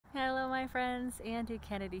my friends, Andy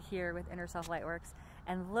Kennedy here with Inner Self Lightworks,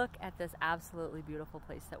 and look at this absolutely beautiful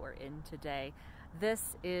place that we're in today.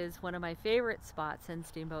 This is one of my favorite spots in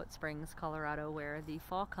Steamboat Springs, Colorado, where the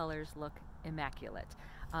fall colors look immaculate.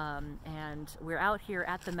 And we're out here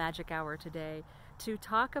at the Magic Hour today to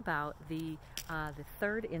talk about the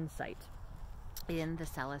third insight in the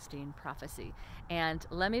Celestine Prophecy. And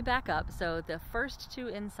let me back up. So the first two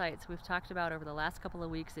insights we've talked about over the last couple of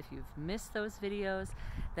weeks. If you've missed those videos,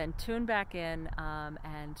 then tune back in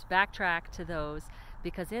and backtrack to those,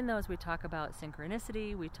 because in those we talk about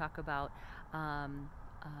synchronicity, we talk about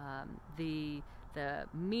the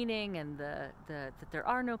meaning and that there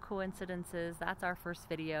are no coincidences. That's our first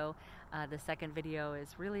video. The second video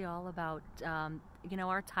is really all about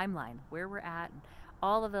our timeline, where we're at, and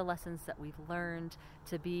all of the lessons that we've learned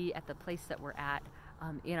to be at the place that we're at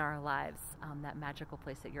in our lives, that magical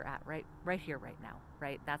place that you're at right here, right now,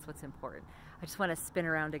 right? That's what's important. I just want to spin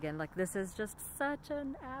around again. Like, this is just such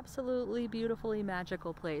an absolutely beautifully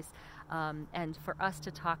magical place. And for us to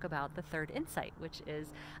talk about the third insight, which is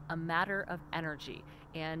a matter of energy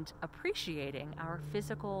and appreciating our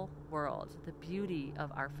physical world, the beauty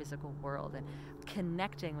of our physical world, and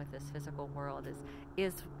connecting with this physical world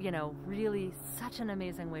is really such an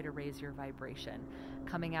amazing way to raise your vibration.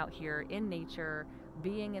 Coming out here in nature,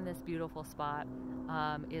 being in this beautiful spot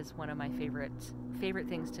is one of my favorite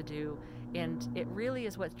things to do, and it really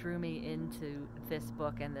is what drew me into this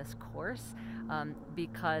book and this course,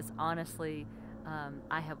 because honestly,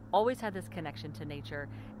 I have always had this connection to nature,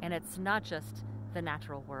 and it's not just the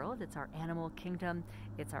natural world, it's our animal kingdom,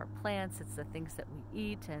 it's our plants, it's the things that we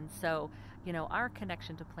eat. And so, our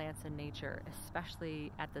connection to plants and nature,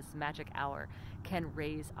 especially at this magic hour, can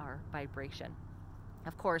raise our vibration.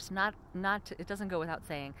 Of course, it doesn't go without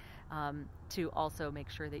saying to also make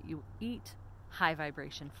sure that you eat high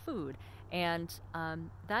vibration food. And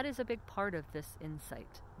that is a big part of this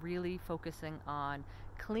insight, really focusing on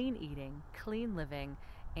clean eating, clean living,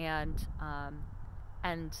 and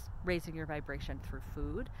raising your vibration through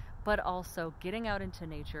food, but also getting out into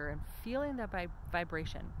nature and feeling that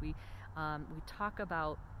vibration. We talk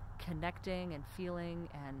about connecting and feeling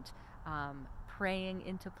and praying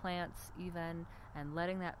into plants even, and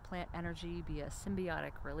letting that plant energy be a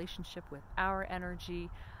symbiotic relationship with our energy.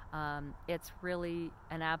 It's really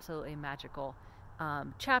an absolutely magical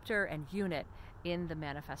chapter and unit in the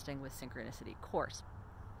Manifesting with Synchronicity course.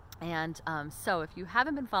 And so if you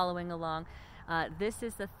haven't been following along, this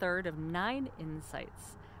is the third of 9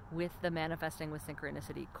 insights with the Manifesting with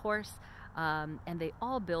Synchronicity course, and they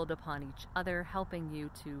all build upon each other, helping you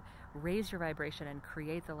to raise your vibration and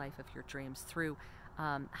create the life of your dreams through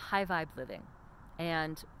high vibe living.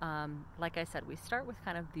 And like I said, we start with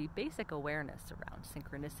kind of the basic awareness around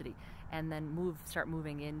synchronicity, and then start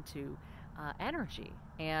moving into energy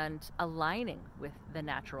and aligning with the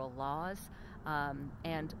natural laws,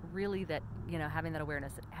 and really that, having that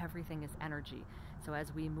awareness that everything is energy. So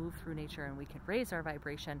as we move through nature and we can raise our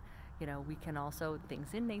vibration, we can also,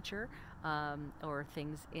 things in nature, or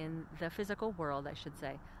things in the physical world, I should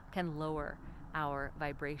say, can lower our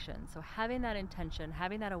vibration. So having that intention,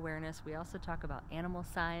 having that awareness. We also talk about animal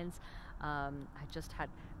signs. I just had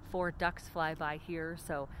 4 ducks fly by here,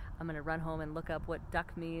 so I'm going to run home and look up what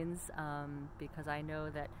duck means, because I know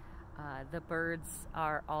that the birds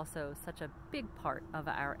are also such a big part of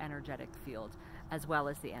our energetic field, as well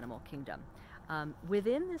as the animal kingdom.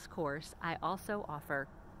 Within this course, I also offer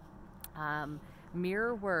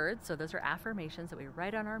mirror words. So those are affirmations that we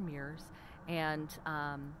write on our mirrors. And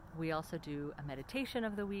we also do a meditation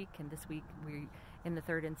of the week. And this week, we, in the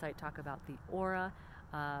third insight, talk about the aura.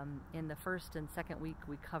 In the first and second week,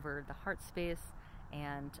 we cover the heart space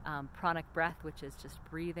and pranic breath, which is just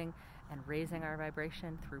breathing and raising our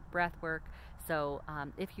vibration through breath work. So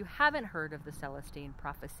if you haven't heard of the Celestine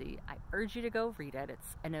Prophecy, I urge you to go read it.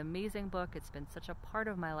 It's an amazing book. It's been such a part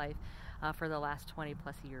of my life for the last 20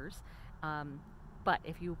 plus years. But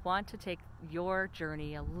if you want to take your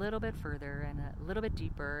journey a little bit further and a little bit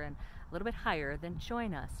deeper and a little bit higher, then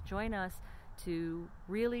join us. Join us to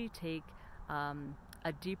really take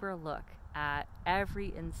a deeper look at every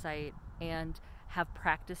insight and have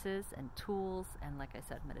practices and tools and, like I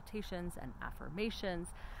said, meditations and affirmations,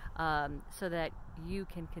 so that you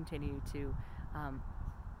can continue to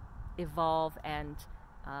evolve and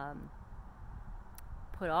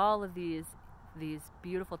put all of these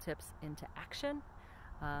beautiful tips into action,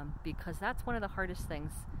 because that's one of the hardest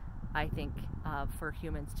things, I think, for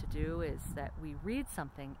humans to do, is that we read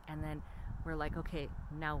something and then we're like, okay,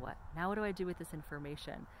 now what? Now what do I do with this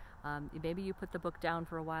information? Maybe you put the book down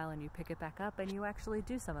for a while and you pick it back up and you actually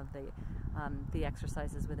do some of the the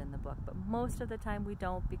exercises within the book. But most of the time we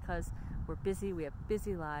don't, because we're busy, we have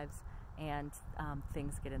busy lives, and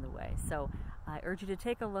things get in the way. So I urge you to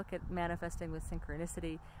take a look at Manifesting with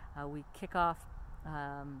Synchronicity. We kick off,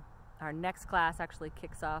 our next class actually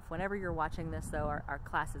kicks off whenever you're watching this, though. Our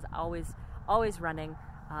class is always running.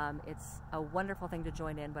 It's a wonderful thing to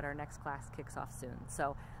join in, but our next class kicks off soon.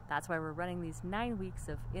 So that's why we're running these 9 weeks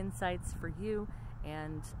of insights for you,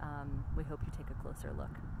 and we hope you take a closer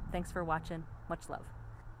look. Thanks for watching. Much love.